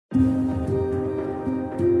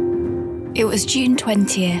It was June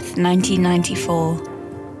 20th,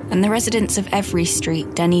 1994, and the residents of Every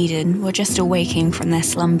Street, Dunedin, were just awaking from their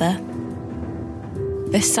slumber.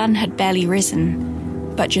 The sun had barely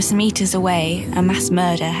risen, but just meters away, a mass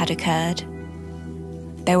murder had occurred.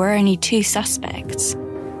 There were only 2 suspects,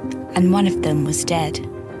 and one of them was dead.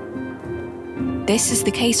 This is the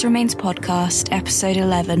Case Remains podcast, episode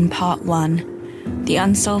 11, part 1, The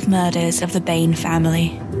Unsolved Murders of the Bain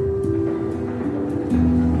Family.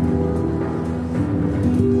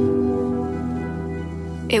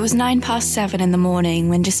 It was 7:09 in the morning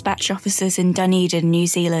when dispatch officers in Dunedin, New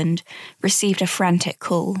Zealand, received a frantic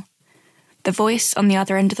call. The voice on the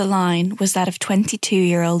other end of the line was that of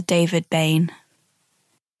 22-year-old David Bain.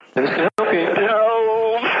 They're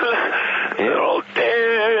all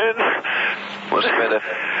dead. What's the matter?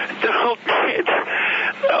 They're all dead.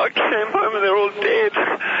 I came home and they're all dead.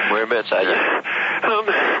 Whereabouts are you?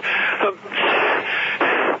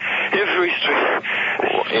 Every Street.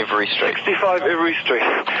 Every Street. 65 Every Street.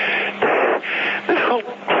 They're all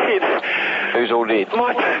dead. Who's all dead?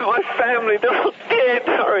 My family, they're all dead.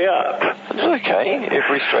 Hurry up. It's okay.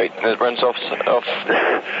 Every Street. It runs off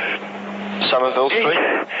Somerville Street?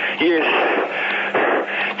 Yes.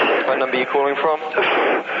 What number are you calling from?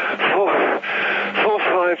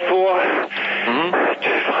 454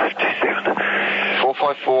 2527.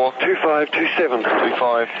 454 2527.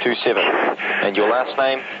 2527. And your last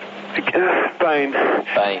name? Bain.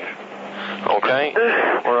 Bain. Okay.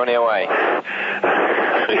 We're on our way.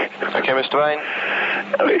 Okay, Mr. Bain?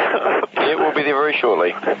 Yeah, we'll be there very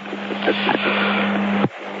shortly.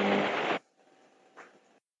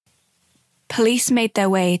 Police made their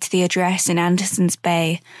way to the address in Anderson's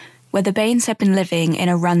Bay, where the Bains had been living in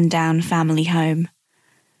a run-down family home.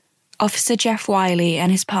 Officer Jeff Wiley and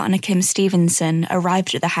his partner Kim Stevenson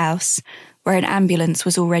arrived at the house, where an ambulance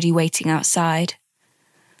was already waiting outside.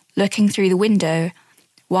 Looking through the window,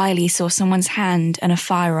 Wiley saw someone's hand and a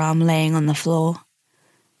firearm laying on the floor.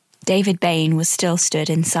 David Bain was still stood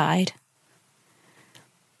inside.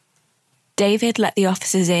 David let the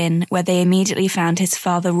officers in, where they immediately found his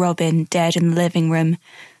father Robin dead in the living room,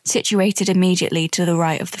 situated immediately to the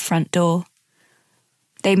right of the front door.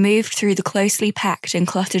 They moved through the closely packed and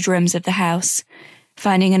cluttered rooms of the house,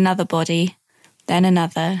 finding another body, then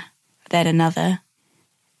another, then another.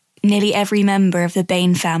 Nearly every member of the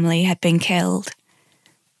Bain family had been killed.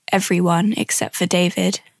 Everyone except for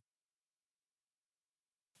David.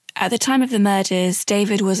 At the time of the murders,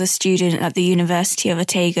 David was a student at the University of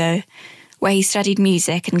Otago, where he studied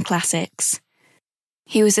music and classics.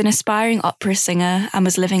 He was an aspiring opera singer and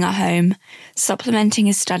was living at home, supplementing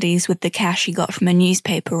his studies with the cash he got from a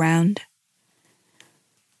newspaper round.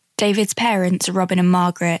 David's parents, Robin and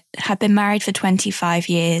Margaret, had been married for 25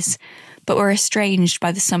 years, but were estranged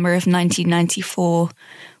by the summer of 1994,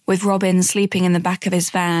 with Robin sleeping in the back of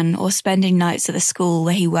his van or spending nights at the school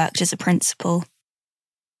where he worked as a principal.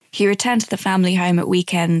 He returned to the family home at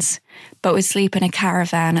weekends, but would sleep in a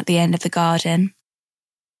caravan at the end of the garden.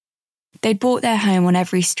 They'd bought their home on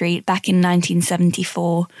Every Street back in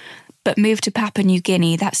 1974, but moved to Papua New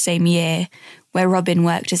Guinea that same year, where Robin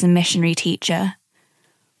worked as a missionary teacher.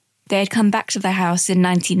 They had come back to the house in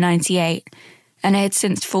 1998, and it had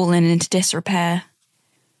since fallen into disrepair.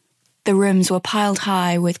 The rooms were piled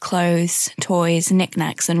high with clothes, toys,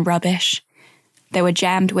 knickknacks and rubbish. There were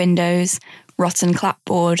jammed windows, rotten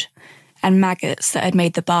clapboard, and maggots that had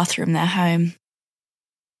made the bathroom their home.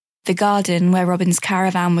 The garden where Robin's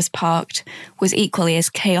caravan was parked was equally as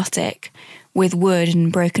chaotic, with wood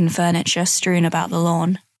and broken furniture strewn about the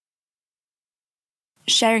lawn.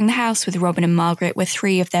 Sharing the house with Robin and Margaret were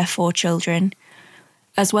 3 of their 4 children.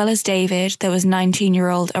 As well as David, there was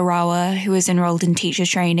 19-year-old Arawa, who was enrolled in teacher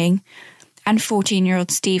training, and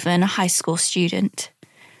 14-year-old Stephen, a high school student.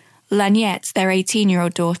 Laniette, their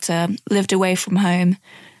 18-year-old daughter, lived away from home,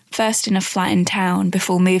 first in a flat in town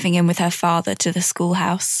before moving in with her father to the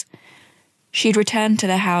schoolhouse. She'd returned to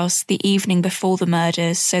the house the evening before the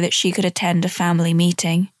murders so that she could attend a family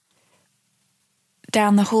meeting.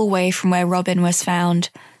 Down the hallway from where Robin was found,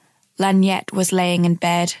 Laniette was laying in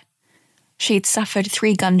bed. She'd suffered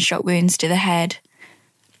 3 gunshot wounds to the head.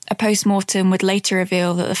 A post-mortem would later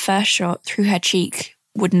reveal that the first shot through her cheek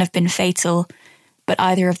wouldn't have been fatal, but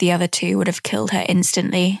either of the other 2 would have killed her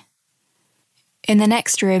instantly. In the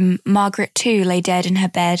next room, Margaret too lay dead in her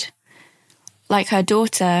bed. Like her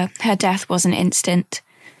daughter, her death wasn't instant.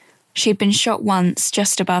 She'd been shot once,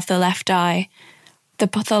 just above the left eye. The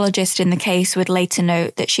pathologist in the case would later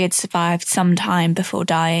note that she had survived some time before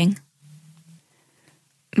dying.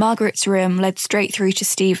 Margaret's room led straight through to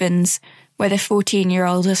Stephen's, where the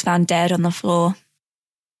 14-year-old was found dead on the floor.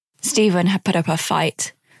 Stephen had put up a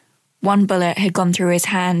fight. One bullet had gone through his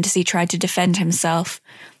hand as he tried to defend himself,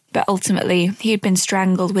 but ultimately he had been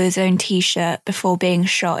strangled with his own t-shirt before being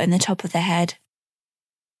shot in the top of the head.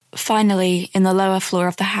 Finally, in the lower floor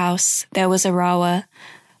of the house, there was Arawa,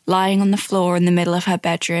 lying on the floor in the middle of her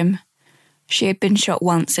bedroom. She had been shot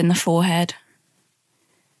once in the forehead.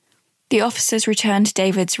 The officers returned to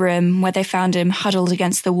David's room, where they found him huddled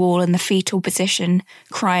against the wall in the fetal position,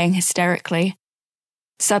 crying hysterically.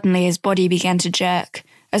 Suddenly his body began to jerk,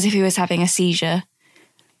 as if he was having a seizure.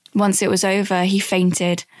 Once it was over, he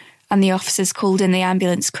fainted, and the officers called in the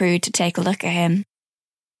ambulance crew to take a look at him.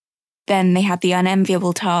 Then they had the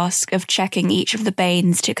unenviable task of checking each of the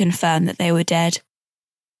Bains to confirm that they were dead.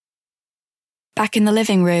 Back in the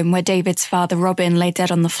living room where David's father Robin lay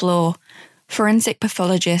dead on the floor, forensic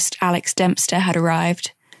pathologist Alex Dempster had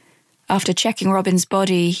arrived. After checking Robin's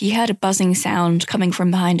body, he heard a buzzing sound coming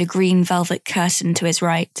from behind a green velvet curtain to his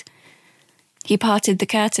right. He parted the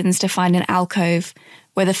curtains to find an alcove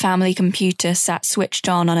where the family computer sat switched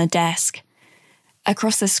on a desk.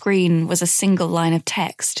 Across the screen was a single line of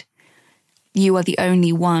text. "You are the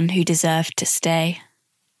only one who deserved to stay."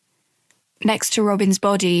 Next to Robin's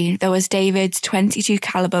body, there was David's .22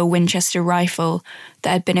 caliber Winchester rifle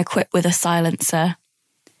that had been equipped with a silencer.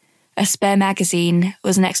 A spare magazine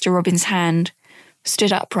was next to Robin's hand,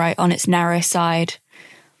 stood upright on its narrow side.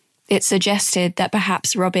 It suggested that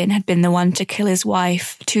perhaps Robin had been the one to kill his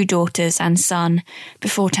wife, 2 daughters and son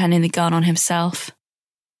before turning the gun on himself.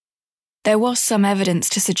 There was some evidence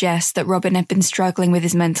to suggest that Robin had been struggling with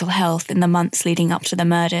his mental health in the months leading up to the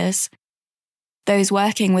murders. Those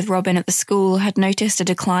working with Robin at the school had noticed a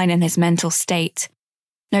decline in his mental state,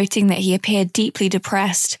 noting that he appeared deeply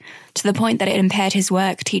depressed to the point that it impaired his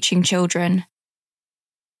work teaching children.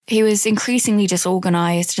 He was increasingly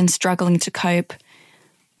disorganised and struggling to cope.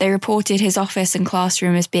 They reported his office and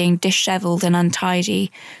classroom as being dishevelled and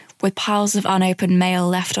untidy, with piles of unopened mail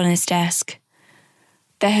left on his desk.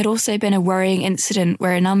 There had also been a worrying incident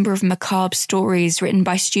where a number of macabre stories written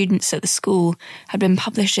by students at the school had been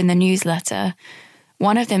published in the newsletter,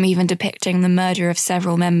 one of them even depicting the murder of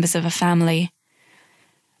several members of a family.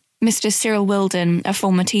 Mr. Cyril Wilden, a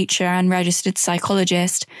former teacher and registered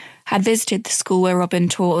psychologist, had visited the school where Robin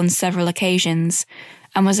taught on several occasions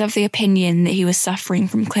and was of the opinion that he was suffering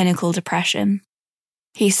from clinical depression.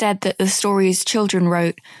 He said that the stories children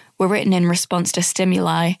wrote were written in response to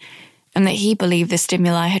stimuli, and that he believed the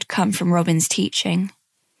stimuli had come from Robin's teaching.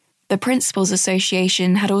 The Principals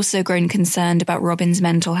Association had also grown concerned about Robin's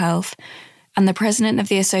mental health, and the president of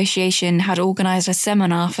the association had organised a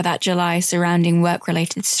seminar for that July surrounding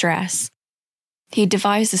work-related stress. He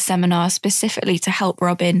devised the seminar specifically to help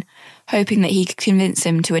Robin, hoping that he could convince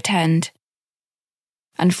him to attend.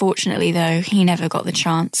 Unfortunately, though, he never got the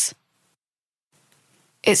chance.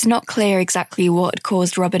 It's not clear exactly what had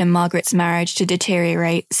caused Robin and Margaret's marriage to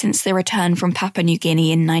deteriorate since their return from Papua New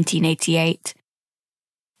Guinea in 1988.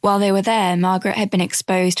 While they were there, Margaret had been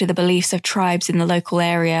exposed to the beliefs of tribes in the local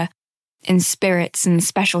area, in spirits and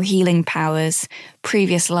special healing powers,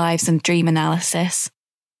 previous lives and dream analysis.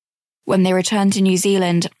 When they returned to New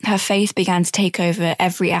Zealand, her faith began to take over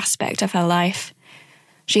every aspect of her life.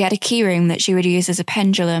 She had a keyring that she would use as a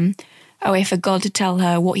pendulum, a way for God to tell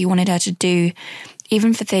her what he wanted her to do,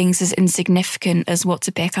 even for things as insignificant as what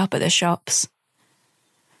to pick up at the shops.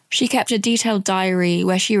 She kept a detailed diary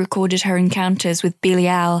where she recorded her encounters with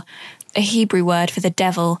Belial, a Hebrew word for the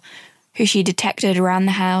devil, who she detected around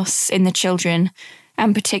the house, in the children,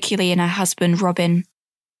 and particularly in her husband Robin.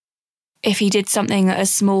 If he did something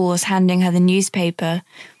as small as handing her the newspaper,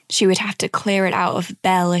 she would have to clear it out of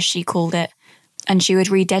Bell, as she called it, and she would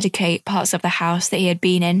rededicate parts of the house that he had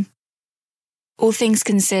been in. All things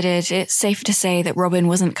considered, it's safe to say that Robin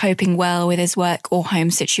wasn't coping well with his work or home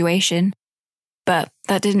situation, but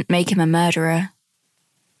that didn't make him a murderer.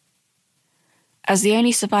 As the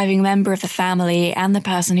only surviving member of the family and the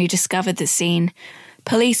person who discovered the scene,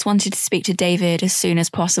 police wanted to speak to David as soon as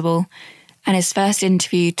possible, and his first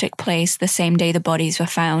interview took place the same day the bodies were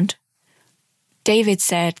found. David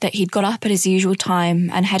said that he'd got up at his usual time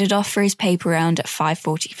and headed off for his paper round at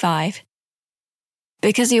 5:45.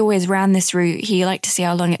 Because he always ran this route, he liked to see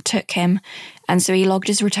how long it took him, and so he logged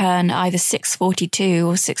his return either 6:42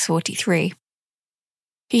 or 6:43.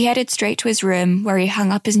 He headed straight to his room, where he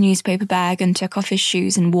hung up his newspaper bag and took off his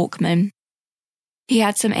shoes and Walkman. He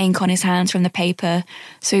had some ink on his hands from the paper,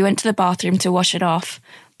 so he went to the bathroom to wash it off,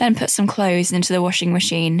 then put some clothes into the washing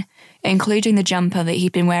machine, including the jumper that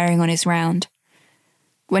he'd been wearing on his round.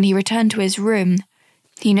 When he returned to his room,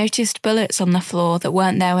 he noticed bullets on the floor that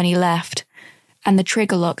weren't there when he left, and the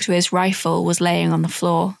trigger lock to his rifle was laying on the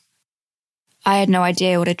floor. I had no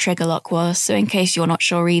idea what a trigger lock was, so in case you're not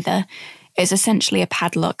sure either, it's essentially a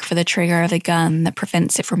padlock for the trigger of a gun that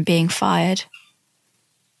prevents it from being fired.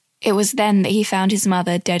 It was then that he found his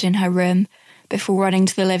mother dead in her room, before running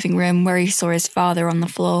to the living room where he saw his father on the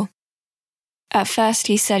floor. At first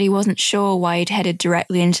he said he wasn't sure why he'd headed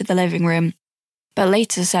directly into the living room, but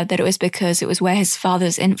later said that it was because it was where his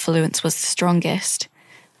father's influence was the strongest.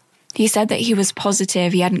 He said that he was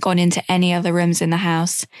positive he hadn't gone into any other rooms in the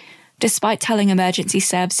house, despite telling emergency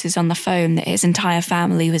services on the phone that his entire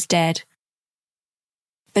family was dead.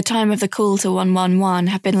 The time of the call to 111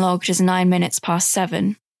 had been logged as 9 minutes past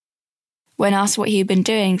 7. When asked what he had been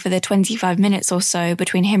doing for the 25 minutes or so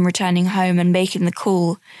between him returning home and making the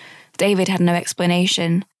call, David had no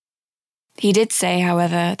explanation. He did say,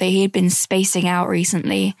 however, that he had been spacing out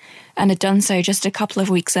recently and had done so just a couple of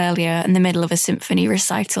weeks earlier in the middle of a symphony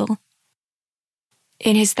recital.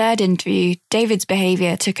 In his third interview, David's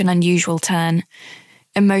behaviour took an unusual turn.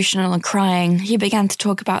 Emotional and crying, he began to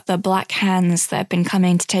talk about the black hands that had been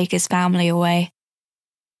coming to take his family away.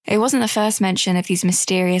 It wasn't the first mention of these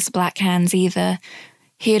mysterious black hands either.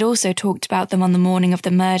 He had also talked about them on the morning of the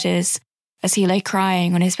murders, as he lay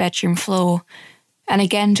crying on his bedroom floor, and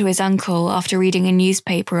again to his uncle after reading a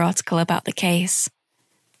newspaper article about the case.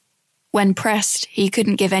 When pressed, he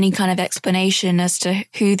couldn't give any kind of explanation as to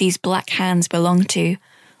who these black hands belonged to,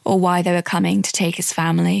 or why they were coming to take his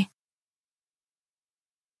family.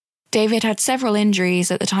 David had several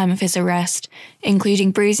injuries at the time of his arrest,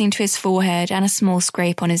 including bruising to his forehead and a small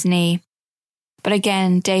scrape on his knee. But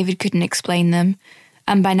again, David couldn't explain them,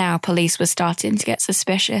 and by now police were starting to get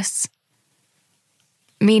suspicious.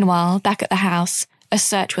 Meanwhile, back at the house, a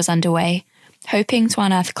search was underway, hoping to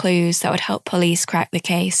unearth clues that would help police crack the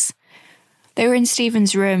case. They were in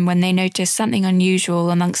Stephen's room when they noticed something unusual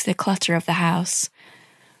amongst the clutter of the house.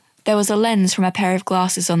 There was a lens from a pair of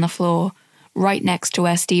glasses on the floor, right next to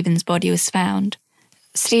where Stephen's body was found.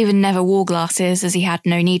 Stephen never wore glasses as he had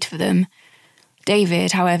no need for them.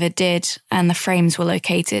 David, however, did, and the frames were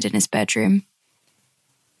located in his bedroom.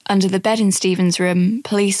 Under the bed in Stephen's room,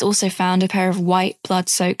 police also found a pair of white,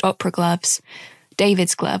 blood-soaked opera gloves,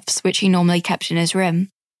 David's gloves, which he normally kept in his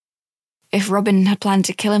room. If Robin had planned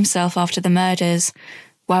to kill himself after the murders,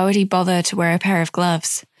 why would he bother to wear a pair of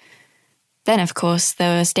gloves? Then, of course,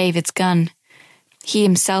 there was David's gun. He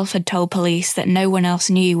himself had told police that no one else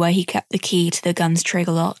knew where he kept the key to the gun's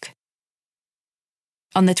trigger lock.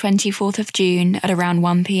 On the 24th of June at around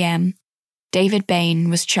 1 p.m, David Bain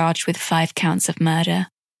was charged with 5 counts of murder.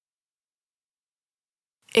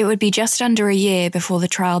 It would be just under a year before the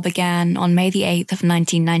trial began on May the 8th of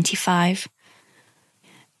 1995.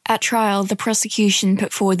 At trial, the prosecution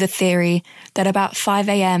put forward the theory that about 5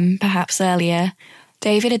 a.m, perhaps earlier,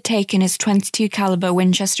 David had taken his .22 caliber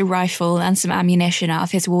Winchester rifle and some ammunition out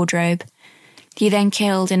of his wardrobe. He then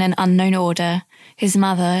killed in an unknown order his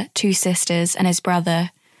mother, 2 sisters, and his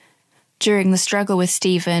brother. During the struggle with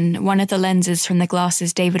Stephen, one of the lenses from the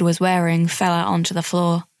glasses David was wearing fell out onto the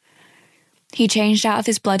floor. He changed out of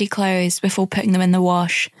his bloody clothes before putting them in the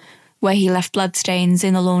wash, where he left bloodstains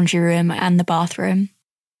in the laundry room and the bathroom.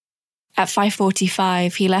 At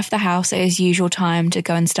 5:45, he left the house at his usual time to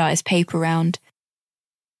go and start his paper round.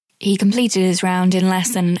 He completed his round in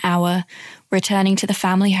less than an hour, returning to the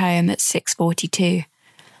family home at 6:42.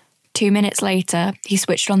 2 minutes later, he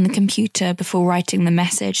switched on the computer before writing the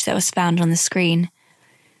message that was found on the screen.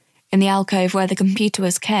 In the alcove where the computer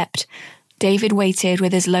was kept, David waited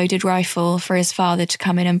with his loaded rifle for his father to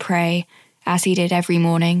come in and pray, as he did every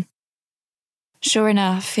morning. Sure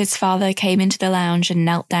enough, his father came into the lounge and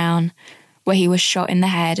knelt down, where he was shot in the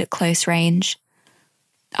head at close range.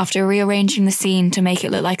 After rearranging the scene to make it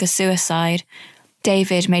look like a suicide,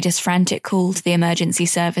 David made his frantic call to the emergency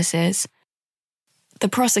services. The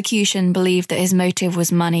prosecution believed that his motive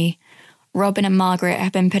was money. Robin and Margaret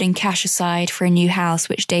had been putting cash aside for a new house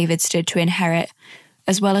which David stood to inherit,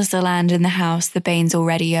 as well as the land in the house the Bains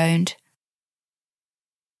already owned.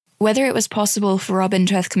 Whether it was possible for Robin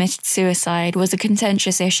to have committed suicide was a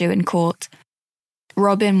contentious issue in court.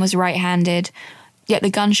 Robin was right-handed, yet the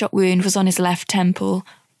gunshot wound was on his left temple,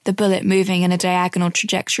 the bullet moving in a diagonal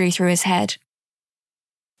trajectory through his head.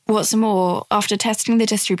 What's more, after testing the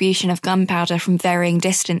distribution of gunpowder from varying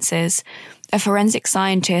distances, a forensic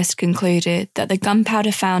scientist concluded that the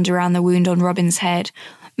gunpowder found around the wound on Robin's head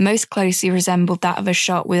most closely resembled that of a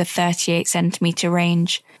shot with a 38-centimetre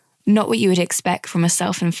range, not what you would expect from a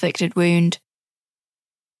self-inflicted wound.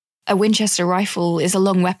 A Winchester rifle is a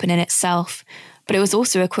long weapon in itself, but it was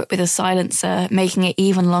also equipped with a silencer, making it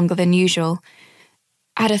even longer than usual.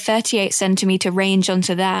 Add a 38-centimetre range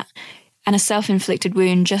onto that, and a self-inflicted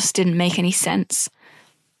wound just didn't make any sense.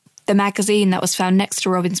 The magazine that was found next to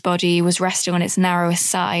Robin's body was resting on its narrowest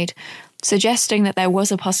side, suggesting that there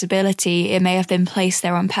was a possibility it may have been placed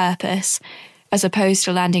there on purpose, as opposed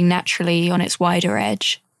to landing naturally on its wider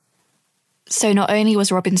edge. So not only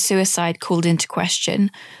was Robin's suicide called into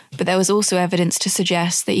question, but there was also evidence to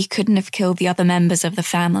suggest that he couldn't have killed the other members of the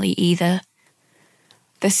family either.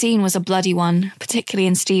 The scene was a bloody one, particularly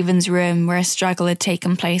in Stephen's room where a struggle had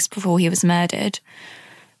taken place before he was murdered.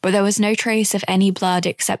 But there was no trace of any blood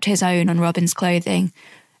except his own on Robin's clothing,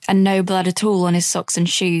 and no blood at all on his socks and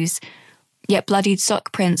shoes, yet bloodied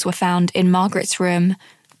sock prints were found in Margaret's room,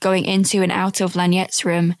 going into and out of Laniette's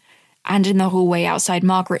room, and in the hallway outside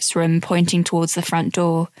Margaret's room pointing towards the front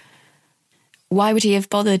door. Why would he have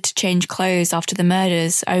bothered to change clothes after the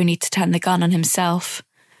murders only to turn the gun on himself?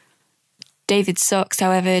 David's socks,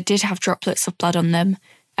 however, did have droplets of blood on them,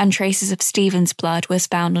 and traces of Stephen's blood was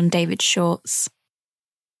found on David's shorts.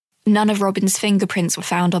 None of Robin's fingerprints were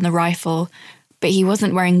found on the rifle, but he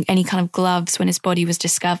wasn't wearing any kind of gloves when his body was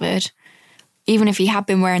discovered. Even if he had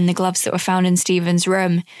been wearing the gloves that were found in Stephen's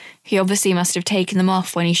room, he obviously must have taken them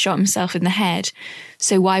off when he shot himself in the head,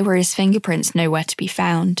 so why were his fingerprints nowhere to be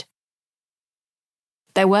found?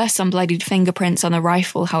 There were some bloodied fingerprints on the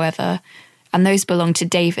rifle, however, and those belonged to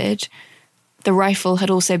David. The rifle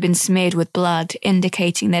had also been smeared with blood,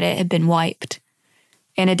 indicating that it had been wiped.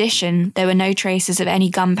 In addition, there were no traces of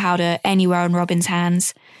any gunpowder anywhere on Robin's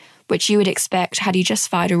hands, which you would expect had he just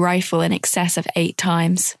fired a rifle in excess of 8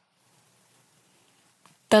 times.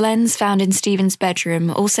 The lens found in Stephen's bedroom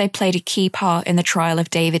also played a key part in the trial of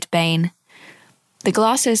David Bain. The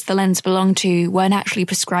glasses the lens belonged to weren't actually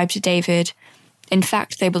prescribed to David. In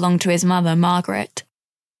fact, they belonged to his mother, Margaret.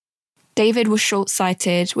 David was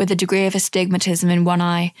short-sighted with a degree of astigmatism in one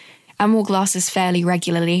eye and wore glasses fairly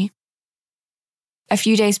regularly. A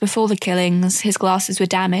few days before the killings, his glasses were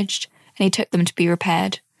damaged and he took them to be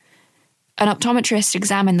repaired. An optometrist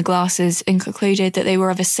examined the glasses and concluded that they were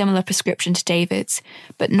of a similar prescription to David's,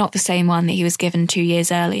 but not the same one that he was given 2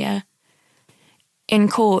 years earlier. In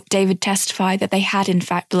court, David testified that they had in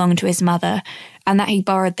fact belonged to his mother, and that he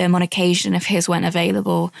borrowed them on occasion if his weren't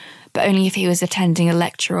available, but only if he was attending a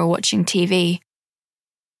lecture or watching TV.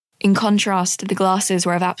 In contrast, the glasses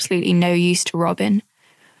were of absolutely no use to Robin.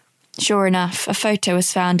 Sure enough, a photo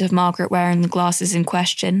was found of Margaret wearing the glasses in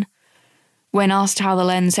question. When asked how the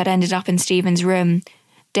lens had ended up in Stephen's room,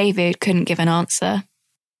 David couldn't give an answer.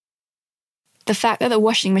 The fact that the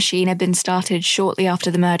washing machine had been started shortly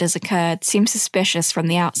after the murders occurred seemed suspicious from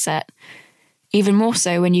the outset, even more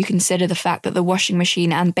so when you consider the fact that the washing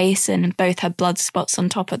machine and basin both had blood spots on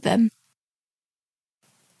top of them.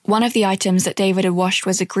 One of the items that David had washed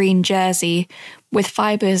was a green jersey, with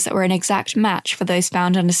fibres that were an exact match for those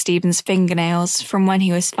found under Stephen's fingernails from when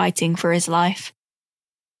he was fighting for his life.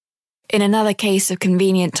 In another case of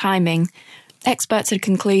convenient timing, experts had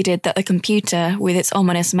concluded that the computer, with its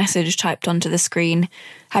ominous message typed onto the screen,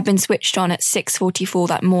 had been switched on at 6:44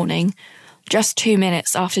 that morning, just 2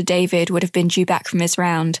 minutes after David would have been due back from his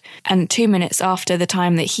round, and 2 minutes after the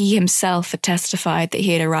time that he himself had testified that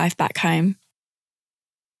he had arrived back home.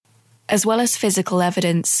 As well as physical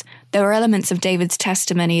evidence, there were elements of David's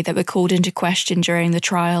testimony that were called into question during the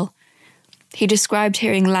trial. He described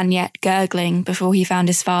hearing Laniette gurgling before he found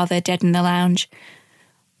his father dead in the lounge.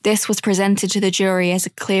 This was presented to the jury as a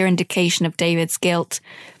clear indication of David's guilt,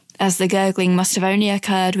 as the gurgling must have only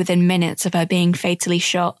occurred within minutes of her being fatally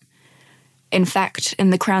shot. In fact, in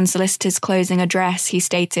the Crown Solicitor's closing address, he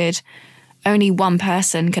stated, "Only one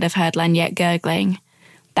person could have heard Laniette gurgling.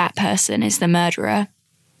 That person is the murderer."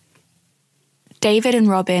 David and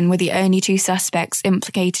Robin were the only 2 suspects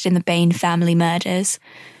implicated in the Bain family murders,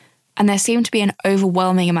 and there seemed to be an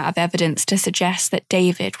overwhelming amount of evidence to suggest that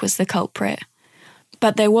David was the culprit.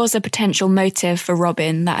 But there was a potential motive for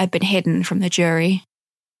Robin that had been hidden from the jury.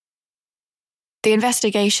 The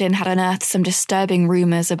investigation had unearthed some disturbing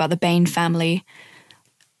rumours about the Bain family.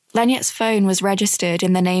 Laniette's phone was registered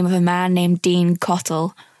in the name of a man named Dean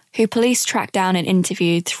Cottle, who police tracked down and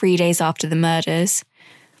interviewed 3 days after the murders.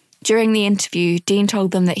 During the interview, Dean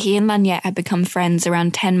told them that he and Laniette had become friends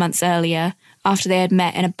around 10 months earlier, after they had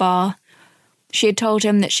met in a bar. She had told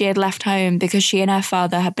him that she had left home because she and her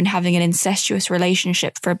father had been having an incestuous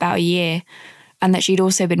relationship for about a year, and that she'd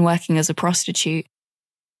also been working as a prostitute.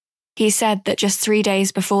 He said that just 3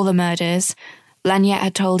 days before the murders, Laniette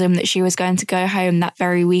had told him that she was going to go home that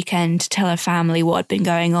very weekend to tell her family what had been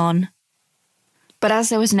going on. But as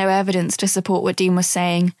there was no evidence to support what Dean was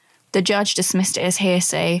saying, the judge dismissed it as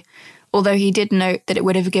hearsay, although he did note that it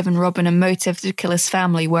would have given Robin a motive to kill his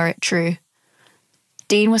family were it true.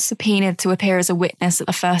 Dean was subpoenaed to appear as a witness at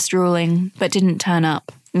the first ruling, but didn't turn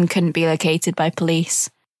up and couldn't be located by police.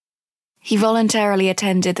 He voluntarily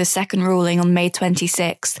attended the second ruling on May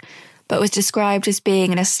 26th, but was described as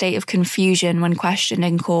being in a state of confusion when questioned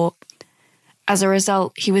in court. As a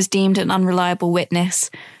result, he was deemed an unreliable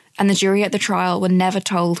witness, and the jury at the trial were never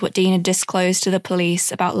told what Dean had disclosed to the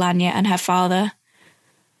police about Lanyet and her father.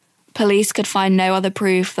 Police could find no other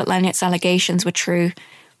proof that Lanyet's allegations were true,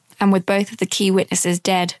 and with both of the key witnesses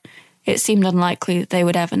dead, it seemed unlikely that they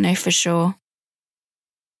would ever know for sure.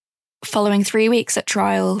 Following 3 weeks at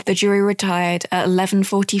trial, the jury retired at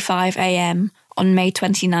 11:45 a.m. on May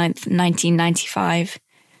 29th, 1995.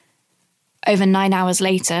 Over 9 hours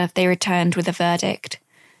later, they returned with a verdict.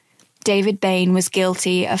 David Bain was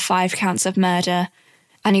guilty of 5 counts of murder,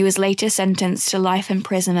 and he was later sentenced to life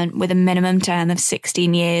imprisonment with a minimum term of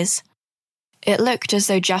 16 years. It looked as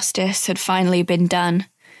though justice had finally been done,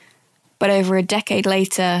 but over a decade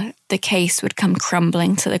later, the case would come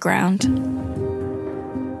crumbling to the ground.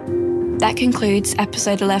 That concludes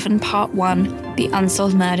episode 11, part 1, The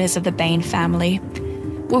Unsolved Murders of the Bain Family.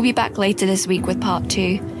 We'll be back later this week with part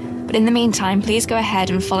 2, but in the meantime, please go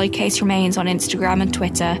ahead and follow Case Remains on Instagram and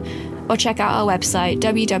Twitter, or check out our website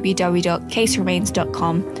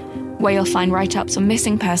www.caseremains.com, where you'll find write-ups on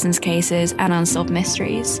missing persons cases and unsolved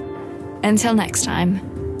mysteries. Until next time,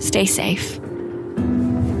 stay safe.